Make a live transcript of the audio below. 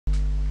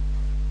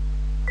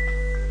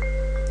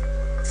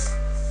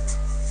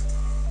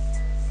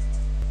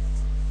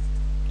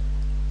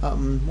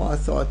what I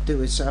thought I'd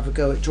do is have a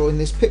go at drawing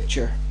this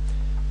picture.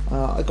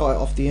 I got it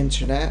off the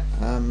internet,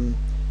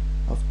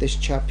 of this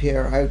chap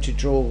here, how to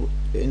draw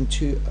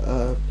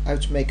how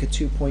to make a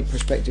 2-point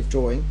perspective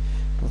drawing.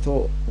 I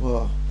thought,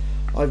 well,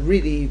 I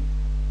really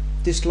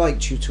dislike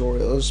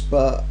tutorials,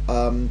 but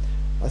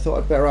I thought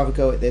I'd better have a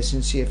go at this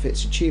and see if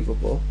it's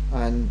achievable,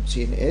 and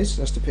seeing it is,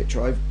 that's the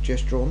picture I've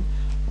just drawn,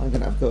 I'm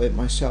going to have a go at it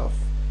myself.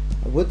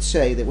 I would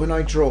say that when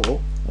I draw,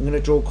 I'm going to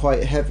draw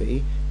quite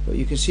heavy, but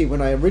you can see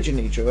when I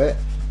originally drew it,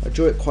 I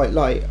drew it quite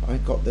light. I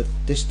got the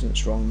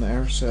distance wrong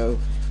there, so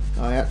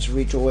I had to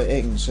redraw it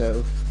in.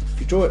 So if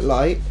you draw it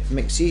light, it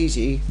makes it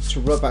easy to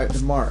rub out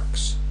the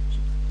marks,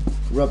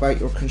 rub out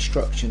your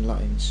construction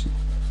lines.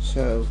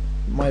 So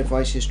my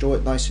advice is draw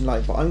it nice and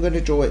light, but I'm going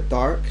to draw it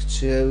dark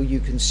so you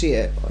can see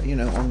it, you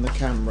know, on the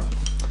camera.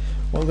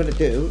 What I'm going to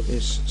do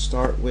is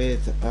start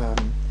with a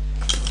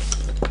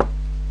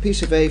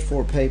piece of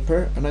A4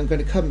 paper, and I'm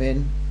going to come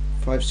in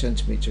 5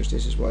 centimeters.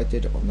 This is what I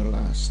did on the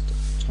last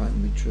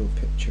time we drew a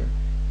picture.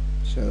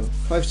 So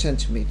 5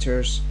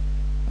 centimeters,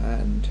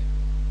 and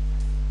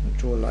I'll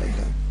draw a line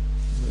down.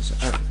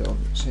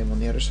 Same on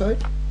the other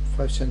side,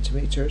 5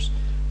 centimeters,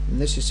 and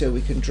this is so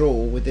we can draw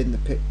within the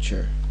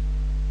picture.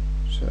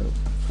 So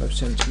 5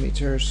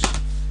 centimeters,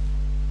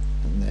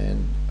 and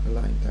then a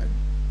line down.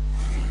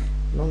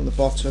 Along the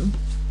bottom,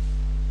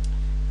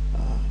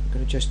 I'm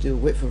going to just do a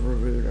width of a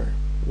ruler,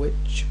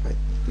 which I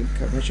think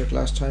I measured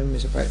last time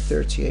is about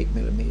 38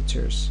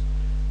 millimeters,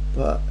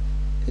 but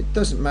it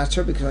doesn't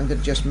matter because I'm going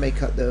to just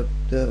make up the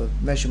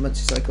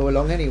measurements as I go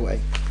along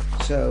anyway.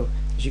 So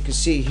as you can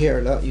see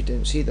here, look, you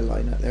didn't see the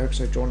line up there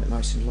because I've drawn it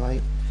nice and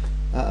light.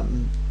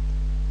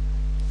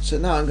 So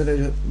now I'm going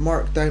to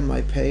mark down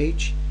my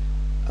page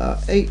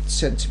 8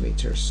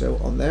 centimeters. So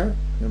on there,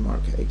 I'm going to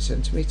mark 8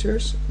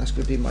 centimeters. That's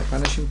going to be my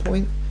vanishing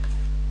point.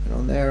 And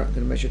on there, I'm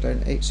going to measure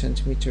down 8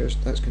 centimeters.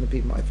 That's going to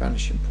be my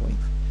vanishing point.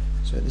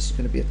 So this is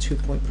going to be a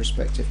 2-point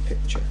perspective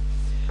picture.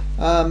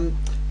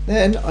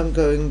 Then I'm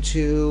going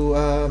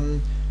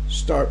to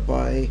start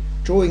by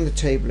drawing the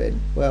table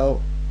in.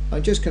 Well,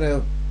 I'm just going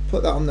to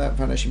put that on that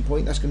vanishing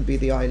point. That's going to be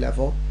the eye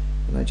level,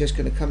 and I'm just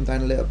going to come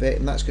down a little bit,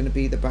 and that's going to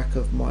be the back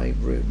of my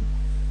room.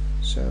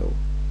 So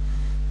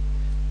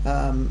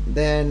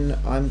then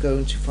I'm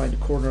going to find a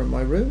corner of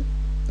my room.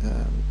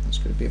 That's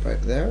going to be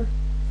about there.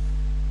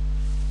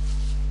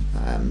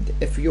 And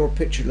if your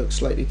picture looks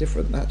slightly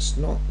different, that's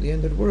not the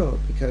end of the world,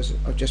 because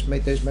I've just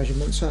made those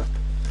measurements up.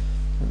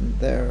 And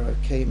there I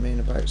came in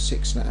about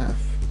 6.5,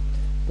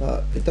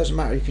 but it doesn't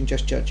matter, you can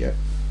just judge it.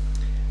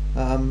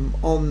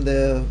 On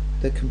the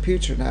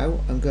computer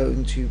now, I'm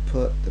going to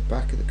put the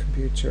back of the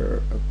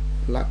computer, a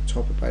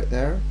laptop about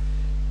there.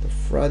 The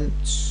front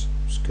is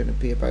going to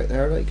be about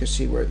there. Like you can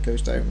see where it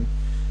goes down,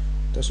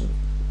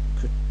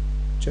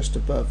 just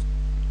above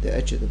the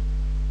edge of the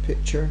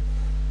picture.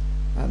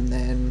 And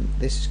then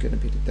this is going to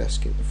be the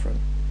desk at the front.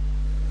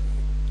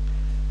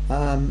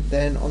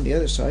 Then on the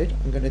other side,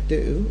 I'm going to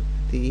do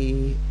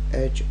the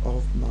edge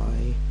of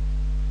my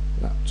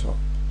laptop.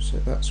 So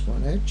that's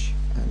one edge,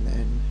 and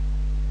then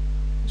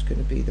it's going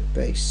to be the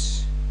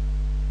base.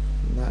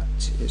 And that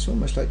is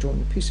almost like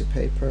drawing a piece of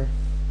paper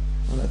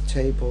on a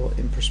table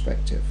in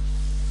perspective.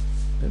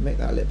 I'm going to make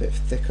that a little bit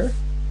thicker,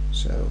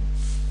 so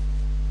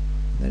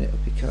then it will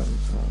become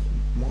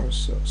a more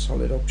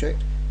solid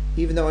object.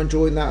 Even though I'm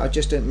drawing that, I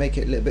just don't make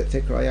it a little bit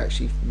thicker. I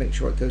actually make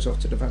sure it goes off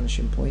to the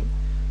vanishing point,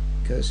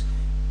 because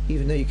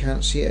even though you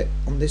can't see it,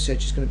 on this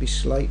edge it's going to be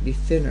slightly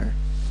thinner,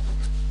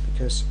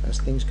 because as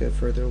things go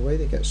further away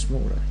they get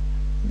smaller,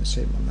 and the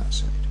same on that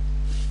side.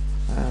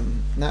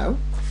 Now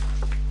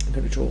I'm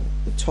going to draw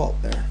the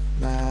top there.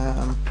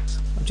 I'm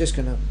just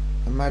going to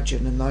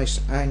imagine a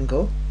nice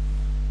angle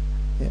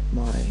that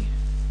my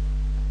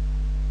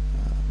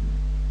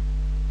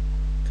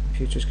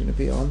computer's going to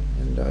be on,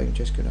 and I'm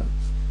just going to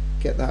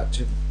get that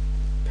to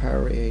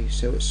parry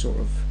so it's sort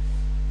of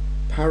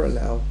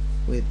parallel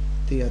with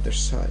the other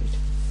side.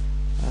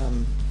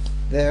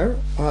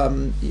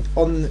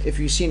 If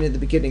you've seen in the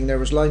beginning, there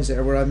was lines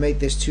there where I made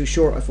this too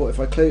short. I thought if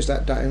I close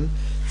that down,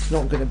 it's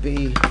not going to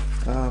be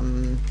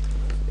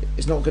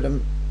it's not going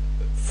to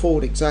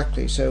fold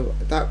exactly. So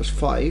that was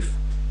 5,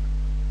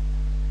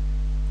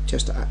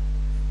 just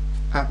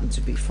happened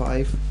to be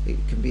 5. It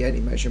can be any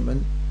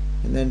measurement,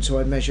 and then so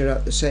I measured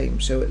out the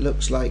same, so it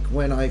looks like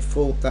when I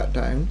fold that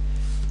down,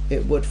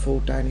 it would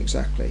fold down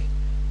exactly.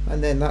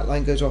 And then that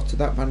line goes off to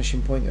that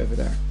vanishing point over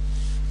there.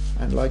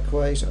 And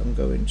likewise, I'm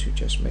going to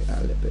just make that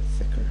a little bit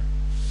thicker,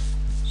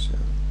 so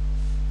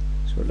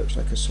it looks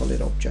like a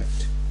solid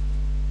object.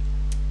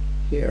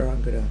 Here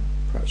I'm going to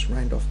perhaps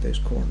round off those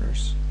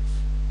corners,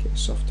 get a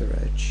softer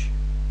edge.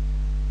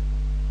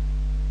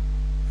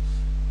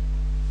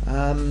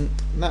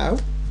 Now,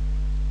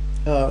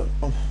 well,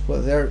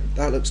 there,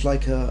 that looks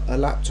like a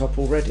laptop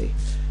already.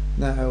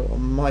 Now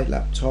on my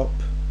laptop,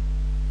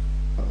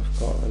 I've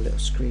got a little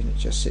screen that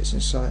just sits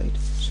inside,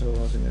 so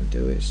what I'm going to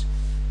do is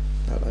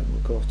that line will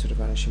go off to the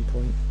vanishing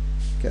point,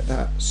 get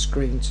that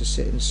screen to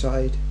sit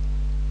inside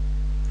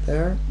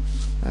there,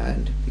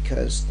 and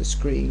because the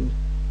screen,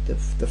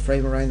 the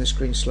frame around the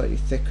screen is slightly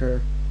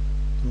thicker,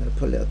 I'm going to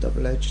put a little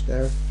double edge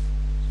there,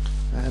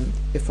 and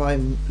if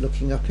I'm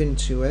looking up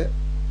into it,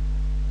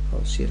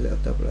 I'll see a little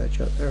double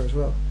edge up there as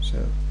well.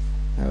 So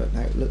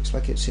now it looks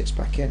like it sits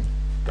back in.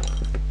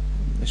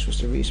 This was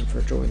the reason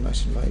for drawing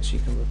nice and light, so you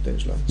can rub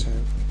those lines out.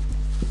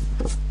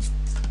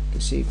 You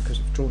can see because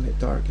I've drawn it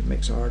dark, it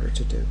makes it harder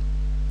to do.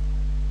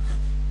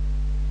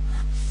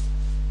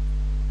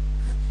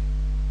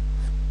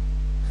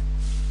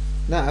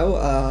 Now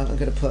I'm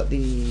going to put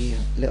the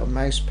little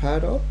mouse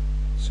pad on,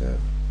 so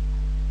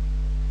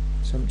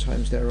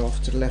sometimes they're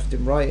off to the left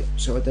and right,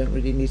 so I don't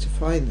really need to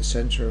find the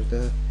center of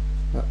the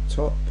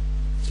laptop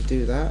to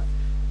do that.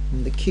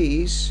 And the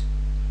keys,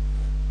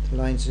 the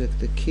lines of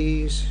the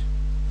keys,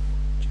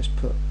 just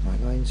put my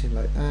lines in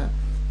like that.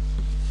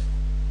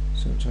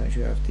 Sometimes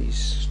you have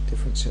these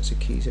different sets of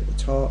keys at the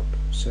top,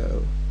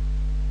 so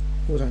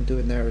what I'm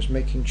doing there is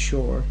making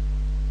sure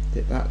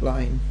that that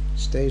line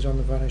stays on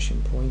the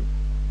vanishing point,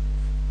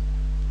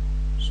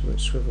 so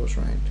it swivels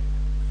round,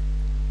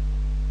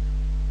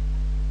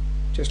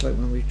 just like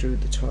when we drew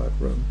the tiled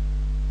room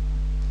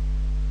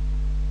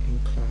in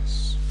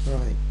class.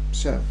 Right,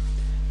 so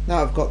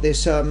now I've got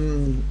this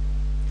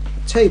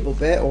table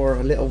bit, or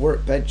a little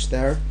workbench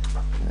there,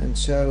 and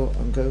so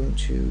I'm going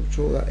to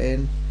draw that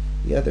in.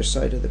 The other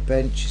side of the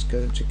bench is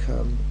going to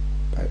come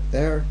about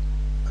there.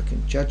 I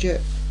can judge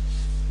it,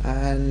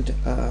 and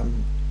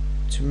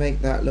to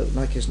make that look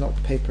like it's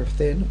not paper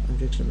thin, I'm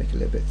just going to make it a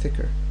little bit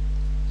thicker.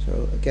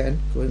 So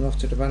again, going off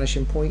to the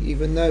vanishing point,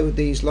 even though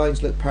these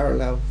lines look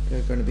parallel,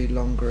 they're going to be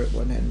longer at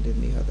one end than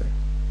the other.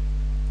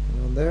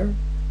 And on there,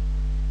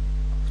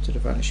 off to the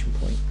vanishing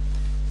point.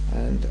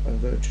 And I'm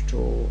going to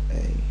draw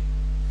a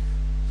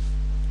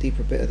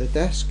deeper bit of the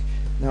desk.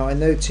 Now I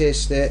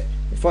notice that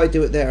if I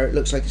do it there, it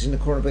looks like it's in the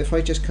corner, but if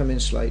I just come in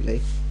slightly,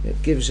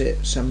 it gives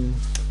it some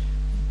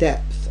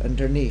depth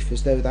underneath,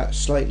 as though that's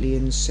slightly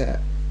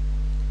inset.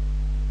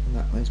 And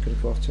that line's going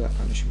to go off to that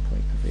vanishing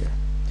point over here.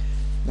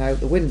 Now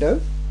the window,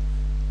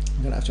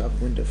 I'm going to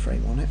have a window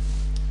frame on it,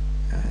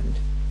 and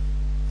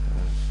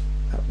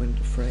that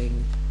window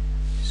frame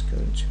is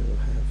going to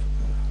have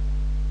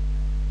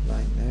a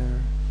line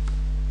there,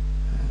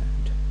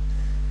 and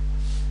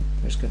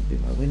there's going to be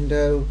my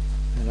window,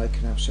 and I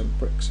can have some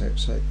bricks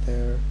outside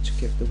there to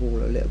give the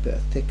wall a little bit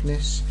of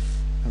thickness.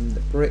 And the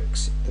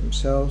bricks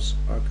themselves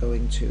are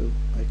going to,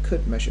 I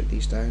could measure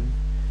these down,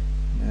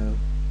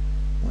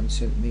 1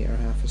 centimetre,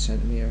 half a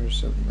centimetre, or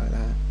something like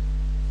that,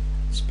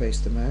 space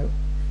them out.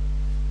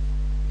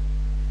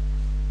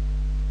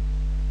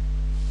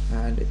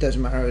 And it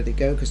doesn't matter where they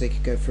go, because they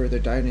could go further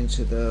down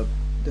into the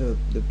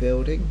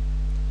building,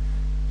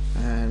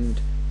 and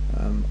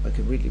I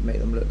could really make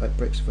them look like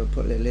bricks if I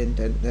put a little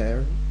indent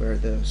there where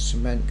the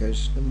cement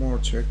goes, the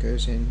mortar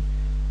goes in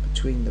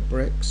between the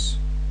bricks.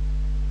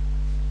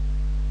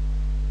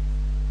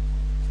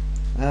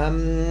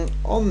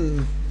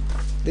 On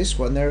this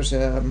one there's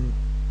a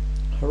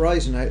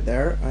horizon out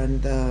there,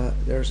 and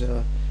there's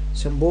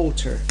some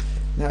water.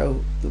 Now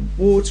the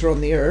water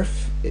on the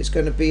earth is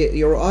going to be at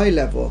your eye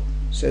level,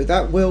 so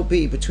that will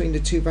be between the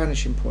two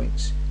vanishing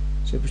points.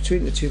 So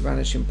between the two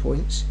vanishing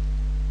points,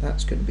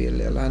 that's going to be a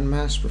little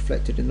landmass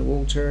reflected in the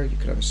water. You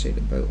could have a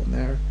sailing boat on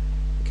there,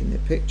 like in the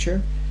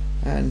picture,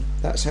 and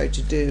that's how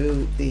to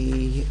do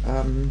the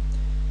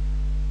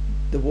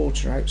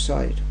water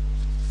outside.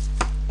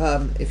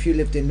 If you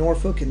lived in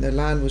Norfolk and the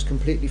land was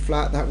completely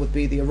flat, that would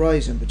be the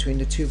horizon between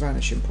the two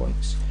vanishing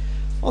points.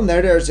 On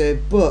there's a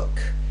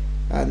book,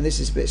 and this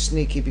is a bit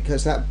sneaky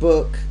because that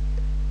book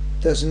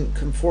doesn't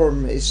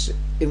conform, it's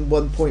in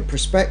 1 point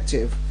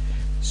perspective.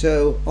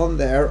 So on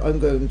there I'm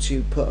going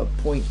to put a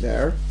point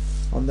there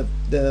on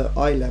the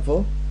eye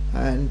level,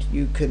 and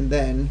you can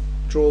then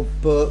draw a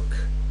book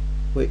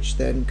which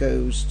then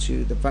goes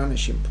to the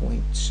vanishing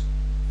point,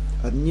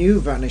 a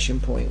new vanishing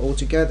point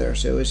altogether.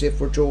 So as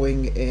if we're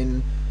drawing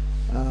in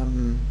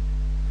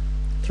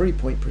 3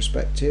 point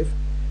perspective,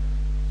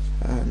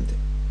 and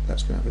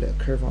that's going to have a little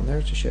curve on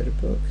there to show the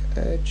book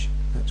edge.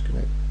 That's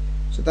going to,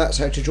 so that's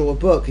how to draw a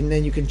book, and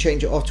then you can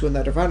change it off to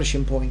another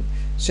vanishing point.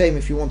 Same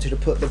if you wanted to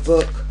put the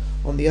book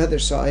on the other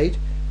side,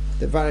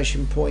 the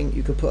vanishing point,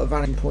 you could put a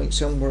vanishing point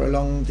somewhere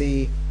along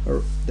the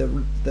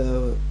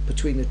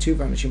between the two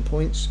vanishing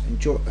points,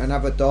 and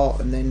have a dot,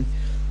 and then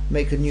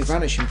make a new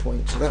vanishing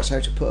point. So that's how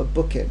to put a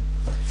book in.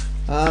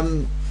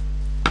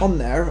 On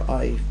there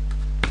I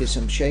did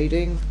some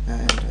shading,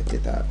 and I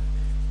did that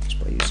just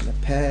by using a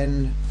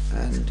pen,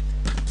 and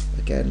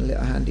again a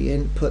little handy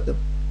in, put the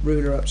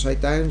ruler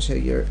upside down so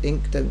your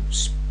ink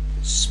don't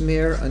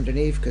smear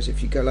underneath, because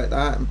if you go like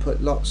that and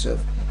put lots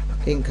of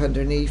ink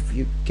underneath,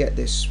 you get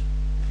this,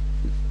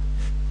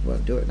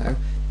 won't do it now,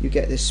 you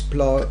get this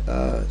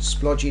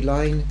splodgy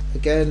line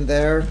again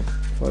there.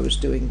 If I was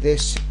doing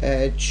this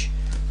edge,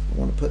 I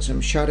want to put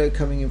some shadow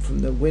coming in from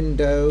the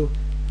window,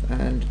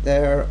 and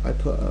there I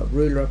put a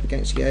ruler up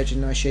against the edge,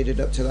 and I shaded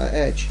up to that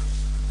edge.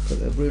 Put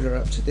the ruler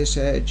up to this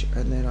edge,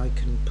 and then I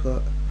can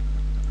put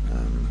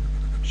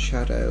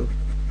shadow,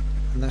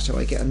 and that's how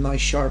I get a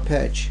nice sharp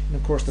edge. And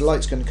of course the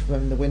light's going to come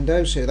in the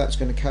window, so that's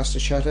going to cast a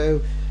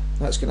shadow.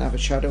 That's going to have a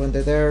shadow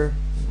under there,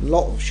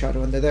 lot of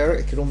shadow under there.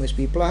 It could almost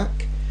be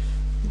black.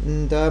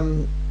 And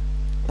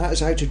that is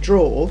how to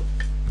draw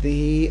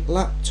the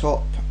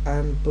laptop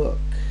and book.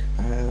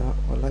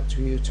 I'd like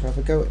you to have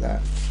a go at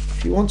that.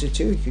 If you wanted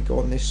to, you could go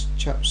on this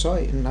chap's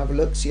site and have a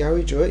look, see how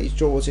he drew it. He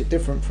draws it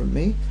different from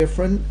me,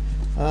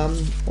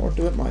 or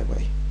do it my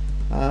way.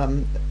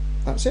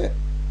 That's it.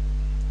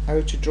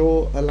 How to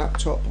draw a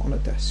laptop on a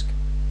desk.